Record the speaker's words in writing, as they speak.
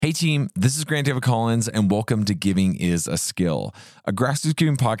Hey team, this is Grant David Collins and welcome to Giving is a Skill, a grassroots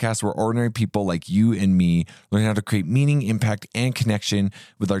giving podcast where ordinary people like you and me learn how to create meaning, impact, and connection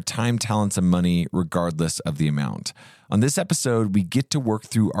with our time, talents, and money regardless of the amount. On this episode, we get to work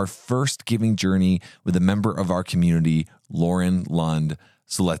through our first giving journey with a member of our community, Lund.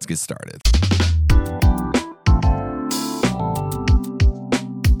 So let's get started.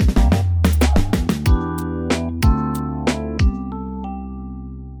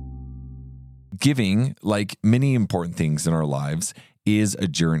 Giving, like many important things in our lives, is a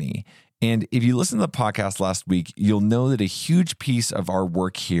journey. And if you listen to the podcast last week, you'll know that a huge piece of our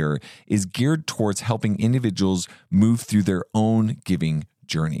work here is geared towards helping individuals move through their own giving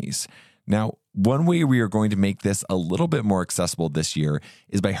journeys. Now, one way we are going to make this a little bit more accessible this year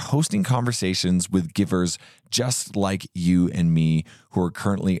is by hosting conversations with givers just like you and me who are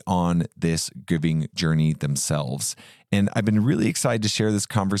currently on this giving journey themselves. And I've been really excited to share this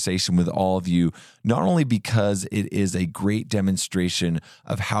conversation with all of you, not only because it is a great demonstration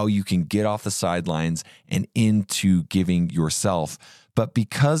of how you can get off the sidelines and into giving yourself, but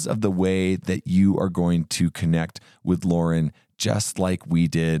because of the way that you are going to connect with Lauren just like we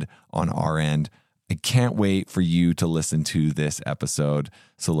did on our end. I can't wait for you to listen to this episode.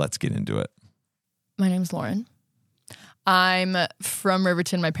 So let's get into it. My name's Lauren. I'm from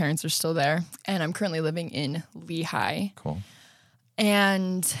Riverton. My parents are still there. And I'm currently living in Lehigh. Cool.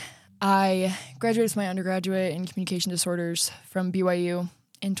 And I graduated with my undergraduate in communication disorders from BYU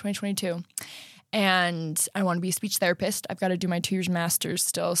in 2022. And I want to be a speech therapist. I've got to do my 2 years master's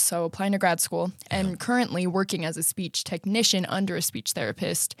still, so applying to grad school. And currently working as a speech technician under a speech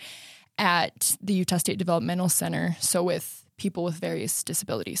therapist at the Utah State Developmental Center, so with people with various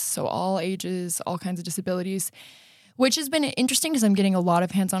disabilities. So all ages, all kinds of disabilities, which has been interesting because I'm getting a lot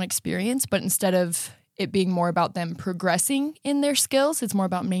of hands-on experience, but instead of it being more about them progressing in their skills, it's more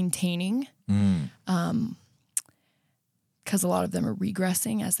about maintaining. Because a lot of them are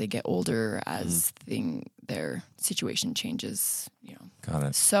regressing as they get older, as their situation changes, you know. Got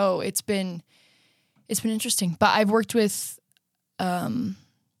it. So it's been interesting. But I've worked with the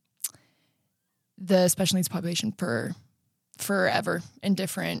special needs population for forever in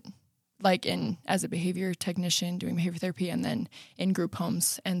different, like as a behavior technician doing behavior therapy, and then in group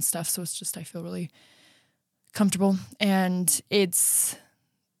homes and stuff. So it's just I feel really comfortable, and it's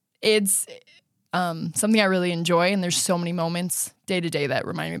something I really enjoy, and there's so many moments day to day that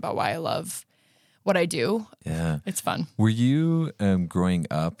remind me about why I love what I do. Yeah. It's fun. Were you growing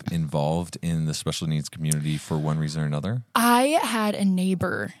up involved in the special needs community for one reason or another? I had a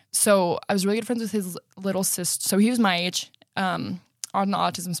neighbor. So I was really good friends with his little sister. So he was my age, on the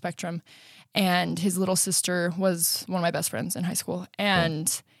autism spectrum, and his little sister was one of my best friends in high school.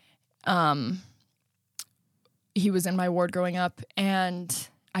 And he was in my ward growing up, and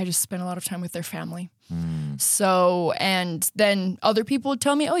I just spent a lot of time with their family. So, and then other people would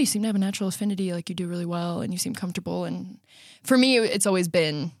tell me, oh, you seem to have a natural affinity, like you do really well and you seem comfortable. And for me, it's always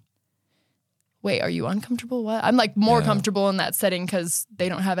been, wait, are you uncomfortable? What? I'm like more comfortable in that setting because they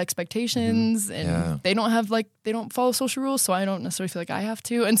don't have expectations and they don't follow social rules. So I don't necessarily feel like I have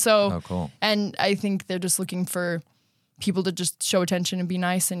to. And so, cool. And I think they're just looking for people to just show attention and be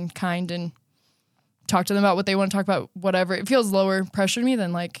nice and kind and talk to them about what they want to talk about, whatever. It feels lower pressure to me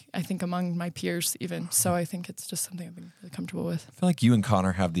than like I think among my peers even. So I think it's just something I've been really comfortable with. I feel like you and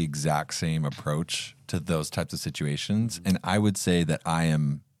Connor have the exact same approach to those types of situations. And I would say that I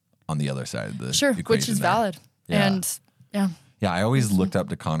am on the other side of the equation which is there. valid. Yeah. And yeah, I always looked up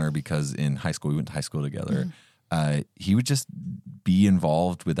to Connor because in high school, we went to high school together. He would just be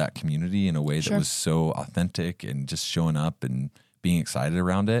involved with that community in a way that was so authentic and just showing up and being excited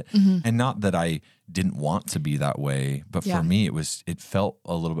around it. And not that I didn't want to be that way, but for me, it felt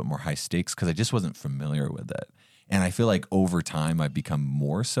a little bit more high stakes because I just wasn't familiar with it. And I feel like over time, I've become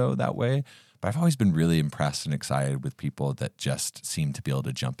more so that way. But I've always been really impressed and excited with people that just seem to be able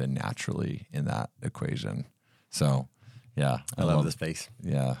to jump in naturally in that equation. So, yeah. I love the space.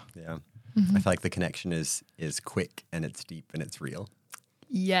 Yeah. Yeah. I feel like the connection is quick and it's deep and it's real.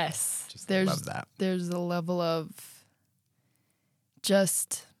 yes, Just there's love that. there's a level of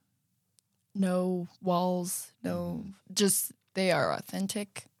just no walls, just they are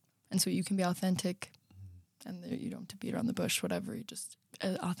authentic, and so you can be authentic, and you don't have to beat around the bush, whatever. You just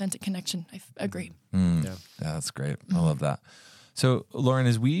authentic connection. I agree. Yeah, that's great. I love that. So, Lauren,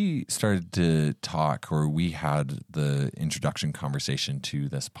 as we started to talk, or we had the introduction conversation to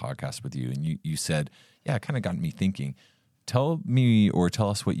this podcast with you, and you said, yeah, it kind of got me thinking. Tell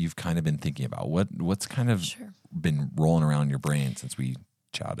us what you've kind of been thinking about. What's kind of been rolling around your brain since we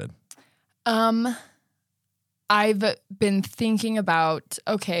chatted? I've been thinking about,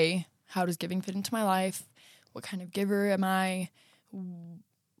 okay, how does giving fit into my life? What kind of giver am I?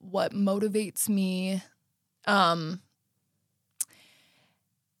 What motivates me? And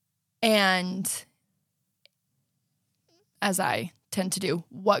as I tend to do,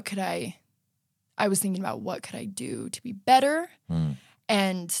 I was thinking about what could I do to be better?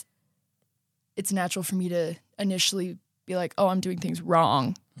 And it's natural for me to initially be like, oh, I'm doing things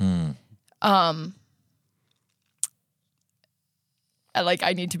wrong.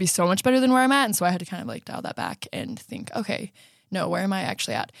 I need to be so much better than where I'm at. And so I had to kind of like dial that back and think, okay, no, where am I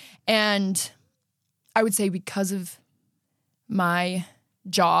actually at? And I would say because of my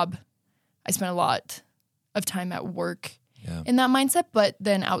job, I spent a lot of time at work in that mindset. But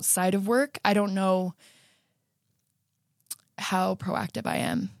then outside of work, I don't know how proactive I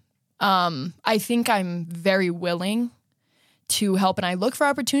am. I think I'm very willing to help, and I look for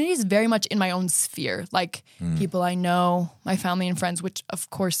opportunities very much in my own sphere, like people I know, my family and friends, which of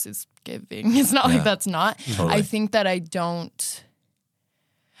course is giving. It's not like that's not. Totally. I think that I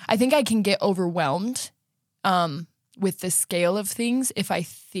think I can get overwhelmed with the scale of things if I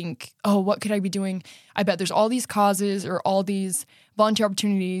think, oh, what could I be doing? I bet there's all these causes or all these volunteer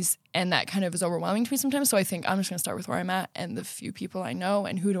opportunities, and that kind of is overwhelming to me sometimes. So I think I'm just going to start with where I'm at and the few people I know,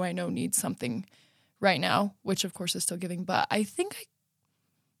 and who do I know needs something right now, which of course is still giving. But I think I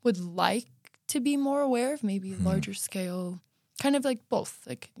would like to be more aware of maybe larger scale, kind of like both,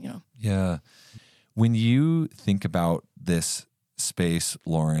 like, you know. Yeah. When you think about this space,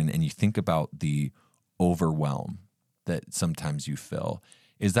 Lauren, and you think about the overwhelm that sometimes you feel,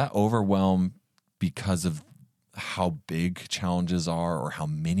 is that overwhelm because of how big challenges are or how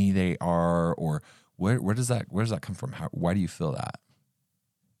many they are, or where does that come from? Why do you feel that?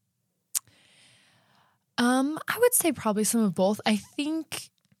 I would say probably some of both. I think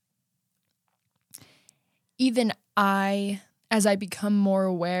even as I become more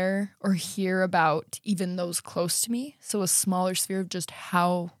aware or hear about even those close to me, so a smaller sphere of just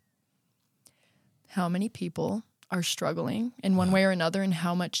how many people are struggling in one way or another and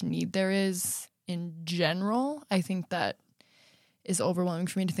how much need there is in general, I think that is overwhelming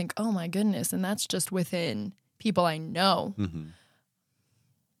for me to think, oh my goodness, and that's just within people I know.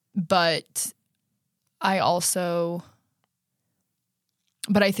 But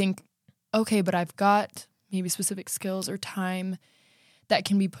I think, okay, but I've got maybe specific skills or time that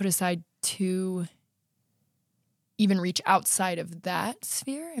can be put aside to even reach outside of that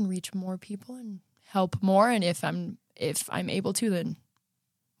sphere and reach more people and help more. And if I'm able to, then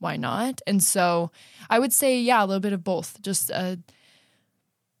why not? And so I would say, a little bit of both. Just the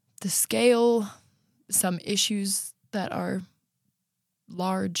scale, some issues that are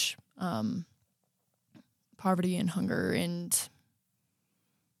large, poverty and hunger, and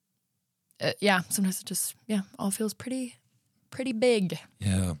sometimes it just all feels pretty big.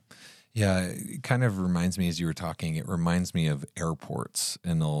 Yeah. It kind of reminds me, as you were talking, it reminds me of airports,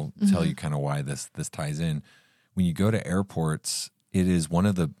 and I'll tell you kind of why this ties in. When you go to airports, it's one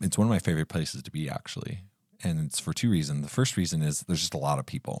of my favorite places to be, actually, and it's for two reasons. The first reason is there's just a lot of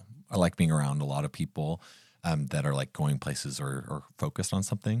people. I like being around a lot of people that are like going places or focused on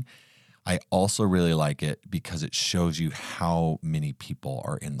something. I also really like it because it shows you how many people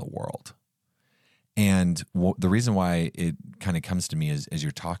are in the world. And the reason why it kind of comes to me as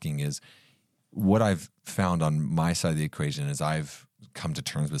you're talking is what I've found on my side of the equation is I've come to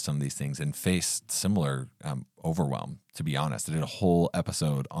terms with some of these things and faced similar overwhelm, to be honest. I did a whole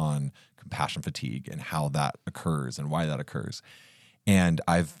episode on compassion fatigue and how that occurs and why that occurs. And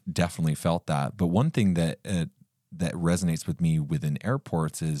I've definitely felt that. But one thing that resonates with me within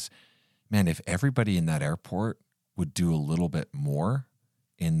airports is, man, if everybody in that airport would do a little bit more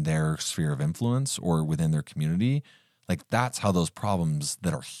in their sphere of influence or within their community, like that's how those problems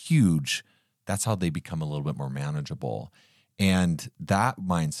that are huge, that's how they become a little bit more manageable. And that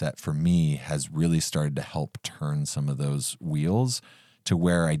mindset for me has really started to help turn some of those wheels to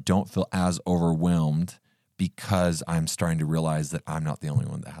where I don't feel as overwhelmed because I'm starting to realize that I'm not the only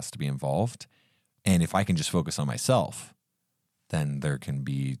one that has to be involved. And if I can just focus on myself, then there can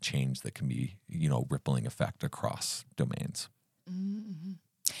be change that can be, rippling effect across domains. Mm-hmm.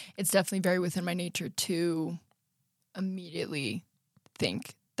 It's definitely very within my nature to immediately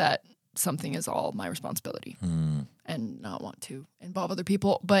think that something is all my responsibility and not want to involve other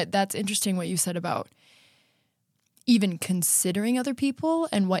people. But that's interesting what you said about even considering other people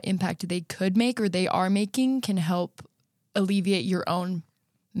and what impact they could make or they are making can help alleviate your own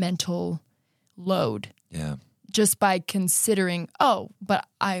mental load. Yeah. Just by considering, but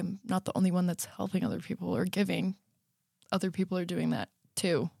I'm not the only one that's helping other people or giving. Other people are doing that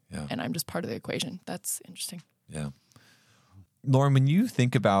too. Yeah. And I'm just part of the equation. That's interesting. Yeah. Lauren, when you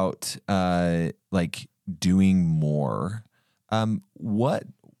think about like doing more, what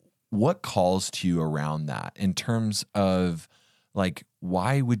calls to you around that in terms of like,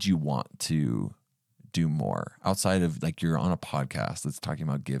 why would you want to do more outside of like you're on a podcast that's talking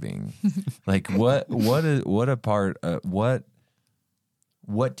about giving? Like what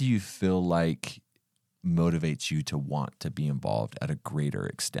do you feel like motivates you to want to be involved at a greater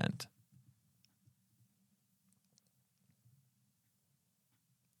extent?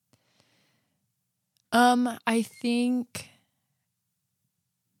 I think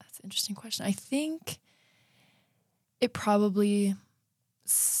that's an interesting question. I think it probably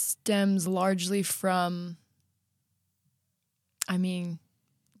stems largely from,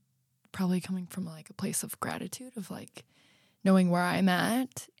 probably coming from like a place of gratitude of like knowing where I'm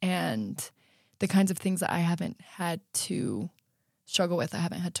at and the kinds of things that I haven't had to struggle with. I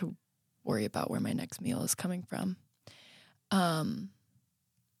haven't had to worry about where my next meal is coming from.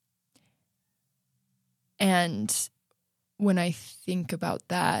 And when I think about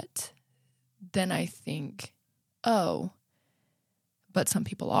that, then I think, oh, but some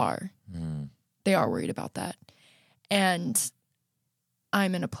people are. Mm. They are worried about that. And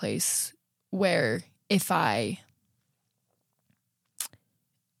I'm in a place where if I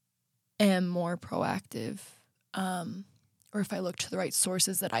am more proactive, or if I look to the right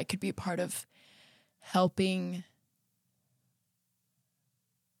sources, that I could be a part of helping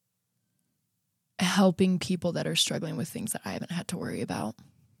people that are struggling with things that I haven't had to worry about.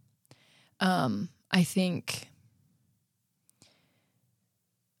 I think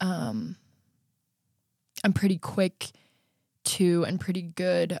I'm pretty quick to and pretty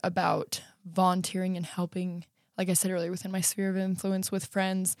good about volunteering and helping, like I said earlier, within my sphere of influence with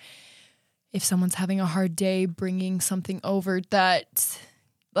friends. If someone's having a hard day, bringing something over that,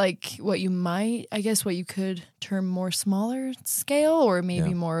 like what you could term more smaller scale, or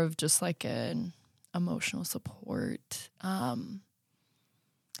maybe more of just like an emotional support. I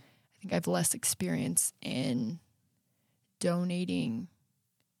think I have less experience in donating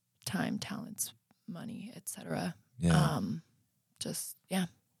time, talents, money, etc. Yeah. I would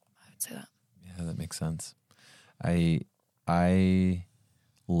say that. Yeah, that makes sense. I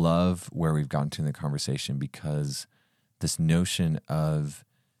love where we've gotten to in the conversation, because this notion of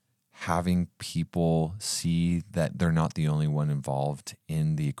having people see that they're not the only one involved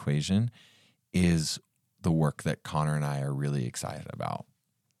in the equation is the work that Connor and I are really excited about.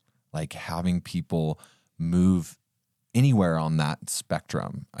 Like having people move anywhere on that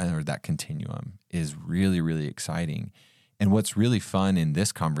spectrum or that continuum is really, really exciting. And what's really fun in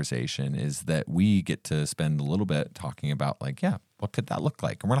this conversation is that we get to spend a little bit talking about like, what could that look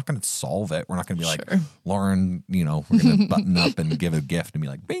like? And we're not going to solve it. We're not going to be like, Lauren, we're going to button up and give a gift and be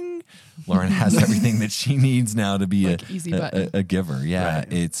like, bing, Lauren has everything that she needs now to be like a giver. Yeah.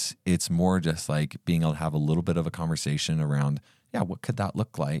 Right. It's more just like being able to have a little bit of a conversation around, what could that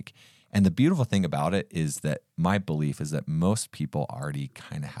look like? And the beautiful thing about it is that my belief is that most people already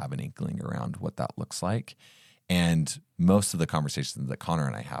kind of have an inkling around what that looks like. And most of the conversations that Connor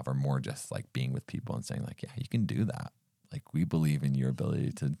and I have are more just like being with people and saying like, you can do that. Like we believe in your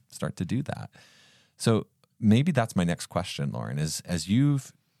ability to start to do that. So maybe that's my next question, Lauren, is as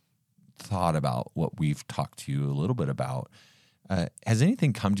you've thought about what we've talked to you a little bit about, has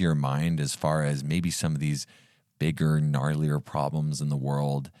anything come to your mind as far as maybe some of these bigger, gnarlier problems in the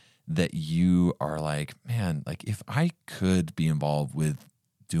world that you are like, man, like if I could be involved with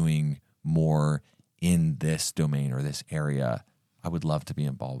doing more in this domain or this area, I would love to be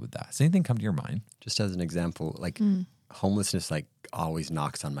involved with that. Does anything come to your mind? Just as an example, like homelessness, like always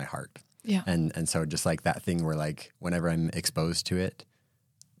knocks on my heart. Yeah. And so just like that thing where like whenever I'm exposed to it,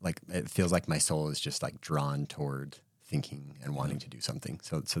 like it feels like my soul is just like drawn toward thinking and wanting to do something.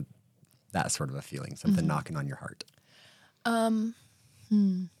 So that's sort of a feeling, something knocking on your heart.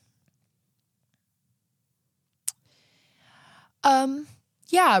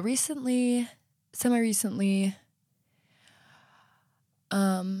 Semi-recently,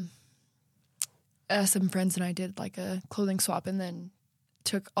 some friends and I did like a clothing swap and then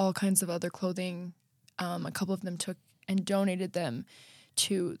took all kinds of other clothing. A couple of them took and donated them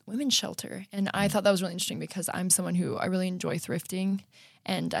to women's shelter. And I thought that was really interesting because I'm someone who I really enjoy thrifting,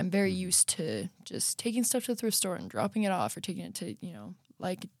 and I'm very used to just taking stuff to the thrift store and dropping it off or taking it to,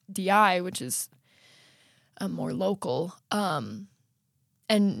 like DI, which is more local,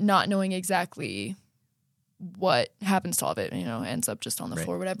 and not knowing exactly what happens to all of it, ends up just on the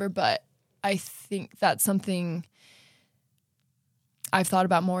floor, whatever. But I think that's something I've thought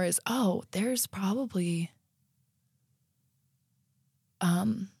about more is, there's probably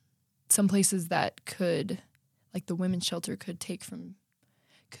some places that could like the women's shelter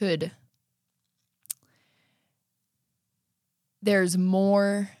there's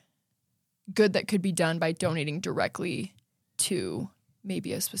more good that could be done by donating directly to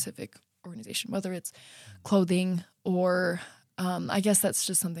maybe a specific organization, whether it's clothing or I guess that's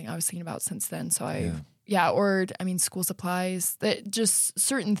just something I was thinking about since then. So school supplies, that just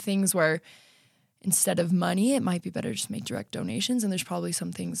certain things where instead of money, it might be better to just make direct donations. And there's probably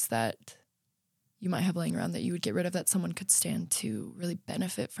some things that you might have laying around that you would get rid of that someone could stand to really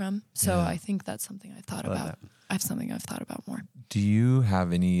benefit from. So I think that's something I thought about. I've thought about more. Do you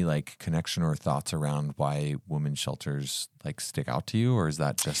have any like connection or thoughts around why women's shelters like stick out to you, or is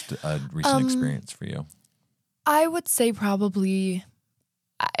that just a recent experience for you? I would say probably,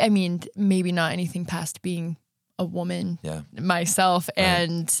 I mean, maybe not anything past being a woman myself. Right.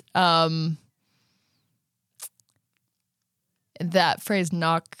 And that phrase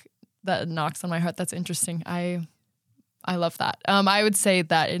that knocks on my heart. That's interesting. I love that. I would say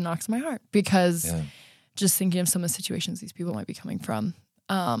that it knocks on my heart because just thinking of some of the situations these people might be coming from,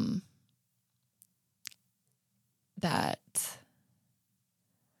 that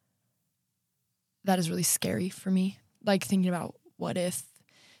is really scary for me. Like thinking about what if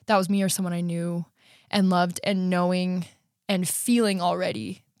that was me or someone I knew and loved, and knowing and feeling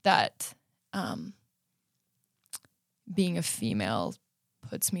already that being a female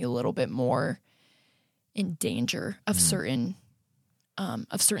puts me a little bit more in danger of certain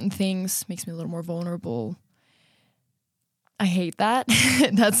things, makes me a little more vulnerable. I hate that.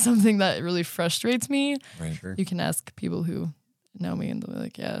 That's something that really frustrates me. Right. Sure. You can ask people who know me and they're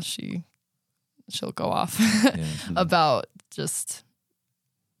like, yeah, she'll go off about just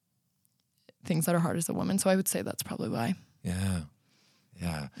things that are hard as a woman. So I would say that's probably why. Yeah.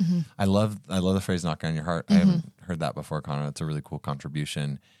 Yeah. Mm-hmm. I love the phrase knock on your heart. I haven't heard that before, Connor. It's a really cool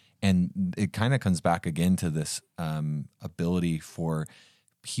contribution. And it kind of comes back again to this ability for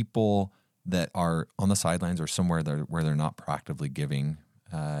people that are on the sidelines or somewhere where they're not proactively giving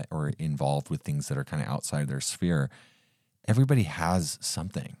or involved with things that are kind of outside their sphere. Everybody has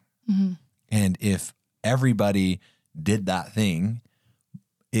something. Mm-hmm. And if everybody did that thing,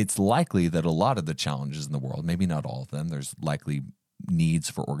 it's likely that a lot of the challenges in the world, maybe not all of them, there's likely needs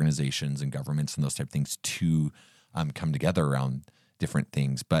for organizations and governments and those type of things to come together around different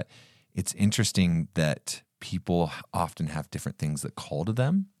things. But it's interesting that people often have different things that call to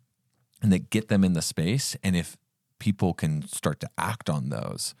them and that get them in the space. And if people can start to act on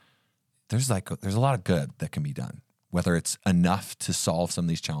those, there's a lot of good that can be done. Whether it's enough to solve some of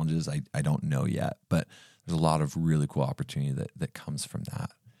these challenges, I don't know yet, but there's a lot of really cool opportunity that comes from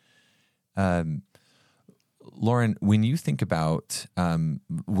that. Lauren, when you think about,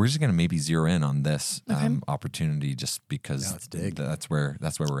 we're just going to maybe zero in on this opportunity, just because that's where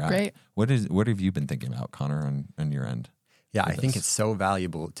we're at. Great. What have you been thinking about, Connor, on your end? Yeah, I think it's so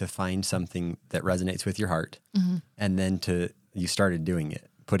valuable to find something that resonates with your heart, and then you started doing it,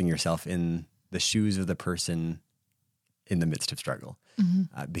 putting yourself in the shoes of the person in the midst of struggle,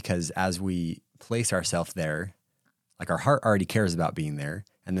 because as we place ourselves there, like our heart already cares about being there,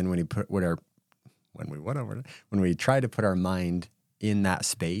 and then when we try to put our mind in that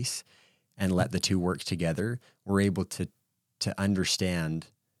space and let the two work together, we're able to understand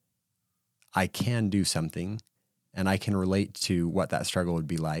I can do something and I can relate to what that struggle would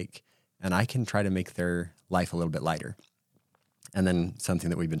be like, and I can try to make their life a little bit lighter. And then something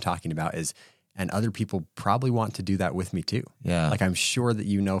that we've been talking about is, and other people probably want to do that with me too. Yeah. Like I'm sure that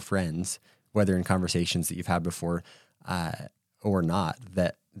you know friends, whether in conversations that you've had before or not,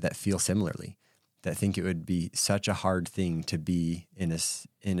 that feel similarly. That think it would be such a hard thing to be in a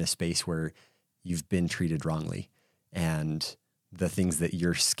space where you've been treated wrongly, and the things that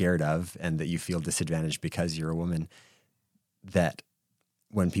you're scared of and that you feel disadvantaged because you're a woman, that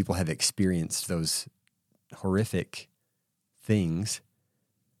when people have experienced those horrific things,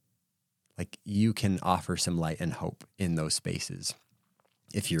 like you can offer some light and hope in those spaces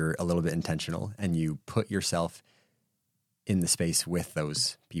if you're a little bit intentional and you put yourself in the space with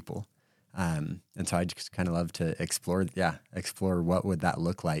those people. And so I just kind of love to explore what would that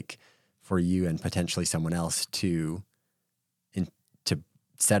look like for you and potentially someone else to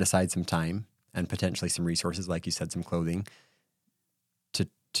set aside some time and potentially some resources, like you said, some clothing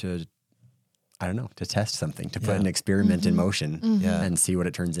to I don't know, to test something, to put an experiment in motion and see what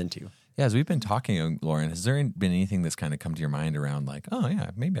it turns into. Yeah, as we've been talking, Lauren, has there been anything that's kind of come to your mind around like, oh yeah,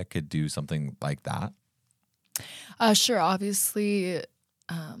 maybe I could do something like that? Sure. Obviously,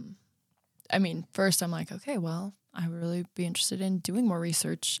 I mean, first I'm like, okay, well, I would really be interested in doing more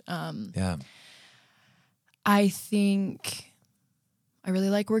research. I think I really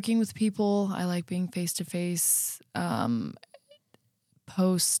like working with people. I like being face to face.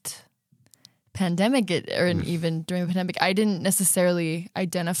 Post pandemic, or even during the pandemic, I didn't necessarily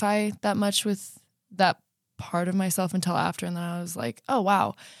identify that much with that part of myself until after. And then I was like, oh,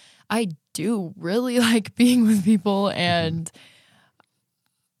 wow, I do really like being with people, and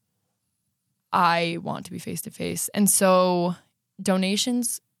I want to be face to face. And so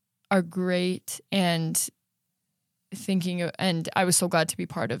donations are great, and I was so glad to be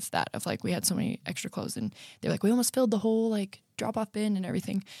part of that, of like, we had so many extra clothes, and they're like, we almost filled the whole like drop off bin and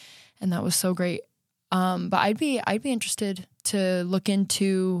everything. And that was so great. But I'd be interested to look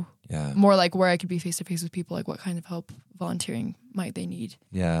into more like where I could be face to face with people, like what kind of help volunteering might they need.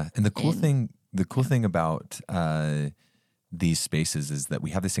 Yeah. And the cool thing about these spaces is that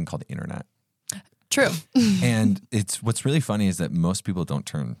we have this thing called the internet. True. And what's really funny is that most people don't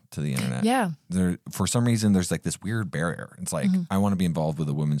turn to the internet. Yeah. For some reason, there's like this weird barrier. It's like, I want to be involved with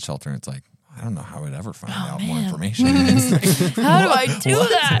a women's shelter. And it's like, I don't know how I'd ever find out more information. How do I do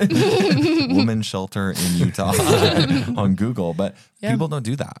that? Women's shelter in Utah on Google. But people don't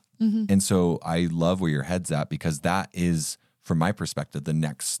do that. And so I love where your head's at, because that is, from my perspective, the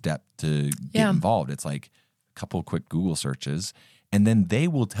next step to get involved. It's like a couple of quick Google searches, and then they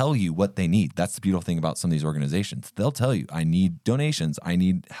will tell you what they need. That's the beautiful thing about some of these organizations. They'll tell you, I need donations, I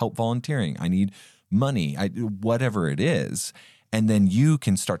need help volunteering, I need money, whatever it is. And then you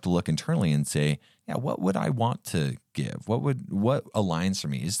can start to look internally and say, yeah, what would I want to give? What aligns for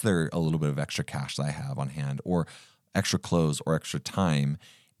me? Is there a little bit of extra cash that I have on hand, or extra clothes, or extra time?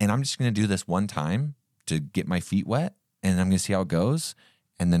 And I'm just going to do this one time to get my feet wet, and I'm going to see how it goes.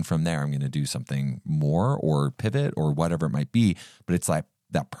 And then from there, I'm going to do something more, or pivot, or whatever it might be. But it's like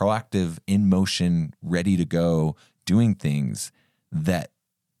that proactive, in motion, ready to go, doing things that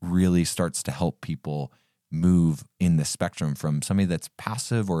really starts to help people move in the spectrum from somebody that's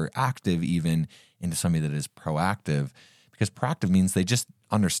passive or active even into somebody that is proactive. Because proactive means they just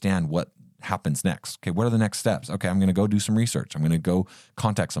understand what happens next. Okay, what are the next steps? Okay, I'm going to go do some research. I'm going to go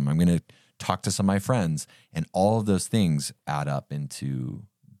contact some. I'm going to talk to some of my friends. And all of those things add up into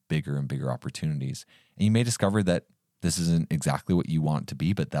bigger and bigger opportunities. And you may discover that this isn't exactly what you want it to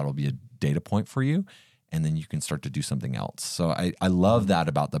be, but that'll be a data point for you. And then you can start to do something else. So I love that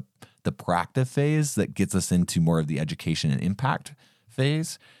about the proactive phase that gets us into more of the education and impact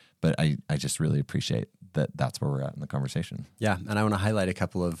phase. But I just really appreciate that that's where we're at in the conversation. Yeah, and I want to highlight a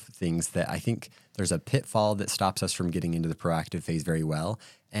couple of things that I think there's a pitfall that stops us from getting into the proactive phase very well.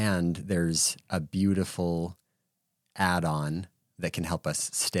 And there's a beautiful add-on that can help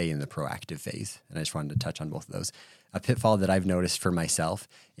us stay in the proactive phase. And I just wanted to touch on both of those. A pitfall that I've noticed for myself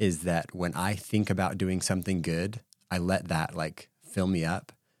is that when I think about doing something good, I let that like fill me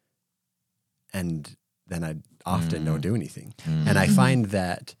up, and then I often don't do anything. And I find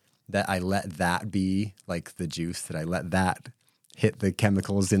that I let that be like the juice, that I let that hit the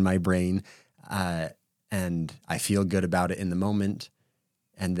chemicals in my brain, and I feel good about it in the moment.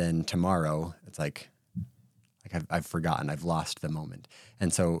 And then tomorrow it's like I've forgotten, I've lost the moment.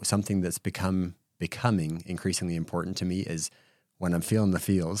 And so something that's becoming increasingly important to me is when I'm feeling the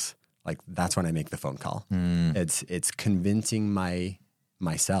feels, like that's when I make the phone call. It's convincing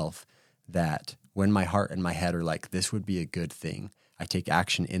myself that when my heart and my head are like, this would be a good thing, I take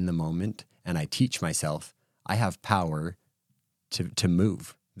action in the moment, and I teach myself I have power to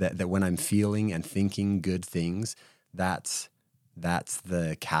move. That when I'm feeling and thinking good things, that's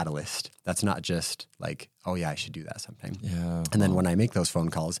the catalyst. That's not just like, oh yeah, I should do that sometime. Yeah. And then when I make those phone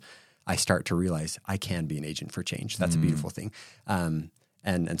calls, I start to realize I can be an agent for change. That's a beautiful thing.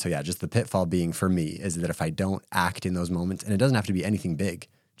 And so yeah, just the pitfall being for me is that if I don't act in those moments, and it doesn't have to be anything big,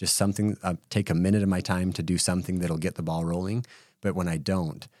 just something, take a minute of my time to do something that'll get the ball rolling. But when I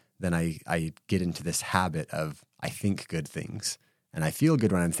don't, then I get into this habit of, I think good things, and I feel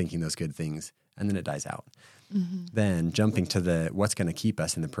good when I'm thinking those good things, and then it dies out. Then jumping to what's going to keep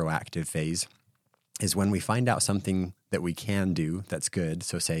us in the proactive phase is when we find out something that we can do that's good.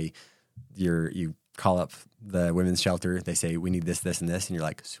 So say you call up the women's shelter, they say, we need this, this, and this. And you're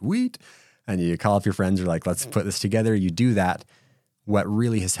like, sweet. And you call up your friends, you're like, let's put this together. You do that. What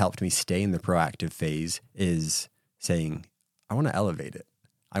really has helped me stay in the proactive phase is saying, I want to elevate it.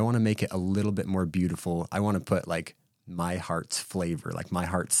 I want to make it a little bit more beautiful. I want to put like my heart's flavor, like my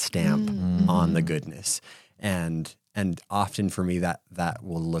heart's stamp on the goodness. And often for me, that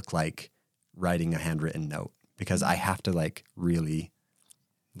will look like writing a handwritten note, because I have to like really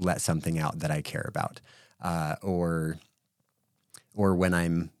let something out that I care about. Or when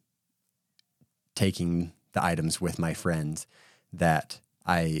I'm taking the items with my friends, that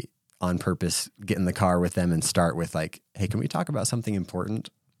on purpose get in the car with them and start with like, hey, can we talk about something important?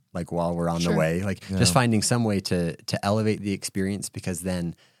 Like while we're on the way, like just finding some way to elevate the experience, because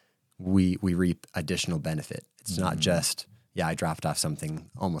then we reap additional benefit. It's not just, I dropped off something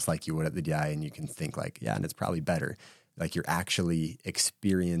almost like you would at the DI and you can think like, and it's probably better. Like you're actually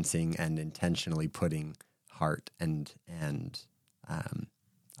experiencing and intentionally putting heart and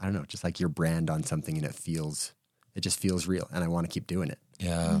I don't know, just like your brand on something, and it just feels real, and I want to keep doing it.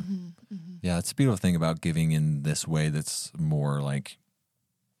 Yeah. Yeah. It's a beautiful thing about giving in this way that's more like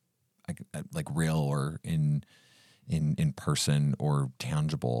real or in person or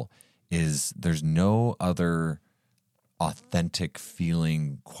tangible, is there's no other authentic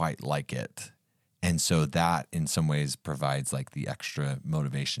feeling quite like it. And so that in some ways provides like the extra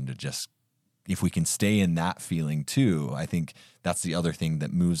motivation to just, if we can stay in that feeling too, I think that's the other thing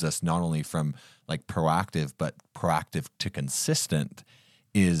that moves us not only from like proactive, but proactive to consistent,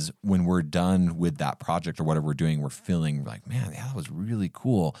 is when we're done with that project or whatever we're doing, we're feeling like, man, that was really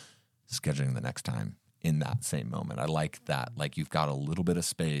cool. Scheduling the next time in that same moment. I like that. Like you've got a little bit of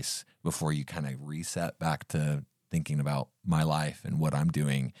space before you kind of reset back to thinking about my life and what I'm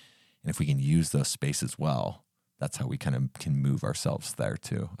doing. And if we can use those spaces well, that's how we kind of can move ourselves there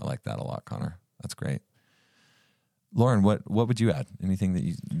too. I like that a lot, Connor. That's great. Lauren, what would you add? Anything that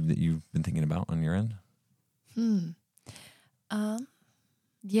you've been thinking about on your end?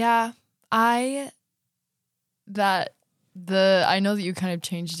 Yeah, I know that you kind of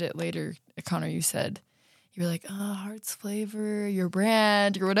changed it later, Connor. You said you were like, heart's flavor, your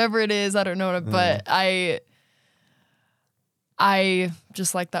brand, or whatever it is. I don't know, but I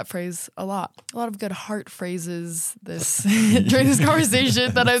just like that phrase a lot. A lot of good heart phrases during this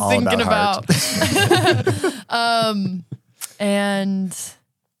conversation that I was thinking about. And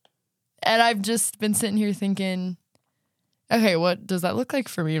I've just been sitting here thinking, okay, what does that look like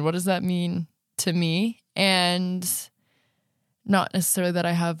for me? And what does that mean to me? And not necessarily that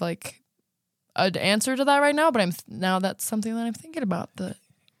I have like an answer to that right now, but now that's something that I'm thinking about, that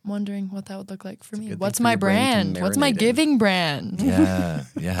I'm wondering what that would look like for me. What's my brand? What's my giving brand? Yeah.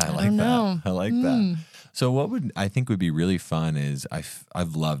 I like that. I like that. So what I think would be really fun is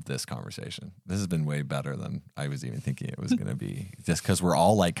I've loved this conversation. This has been way better than I was even thinking it was going to be, just because we're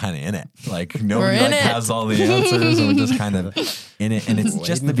all like kind of in it. Like nobody like has all the answers, and we're just kind of in it. And it's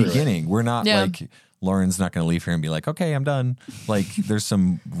just the beginning. We're not like, Lauren's not going to leave here and be like, okay, I'm done. Like there's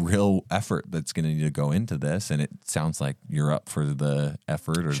some real effort that's going to need to go into this. And it sounds like you're up for the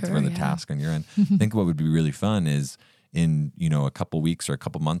effort or for the task on your end. I think what would be really fun is in, a couple weeks or a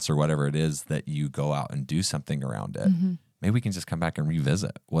couple months or whatever it is that you go out and do something around it. Maybe we can just come back and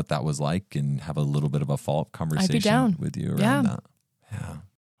revisit what that was like and have a little bit of a follow-up conversation with you around that. Yeah.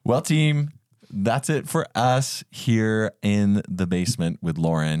 Well, team, that's it for us here in the basement with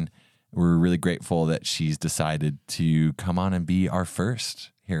Lauren. We're really grateful that she's decided to come on and be our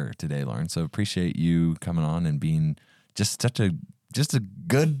first here today, Lauren. So appreciate you coming on and being just a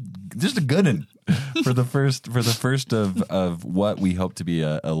good one for the first of what we hope to be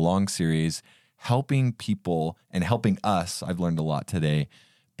a long series, helping people and helping us. I've learned a lot today,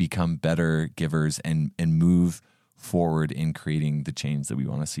 become better givers and move forward in creating the change that we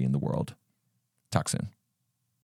want to see in the world. Talk soon.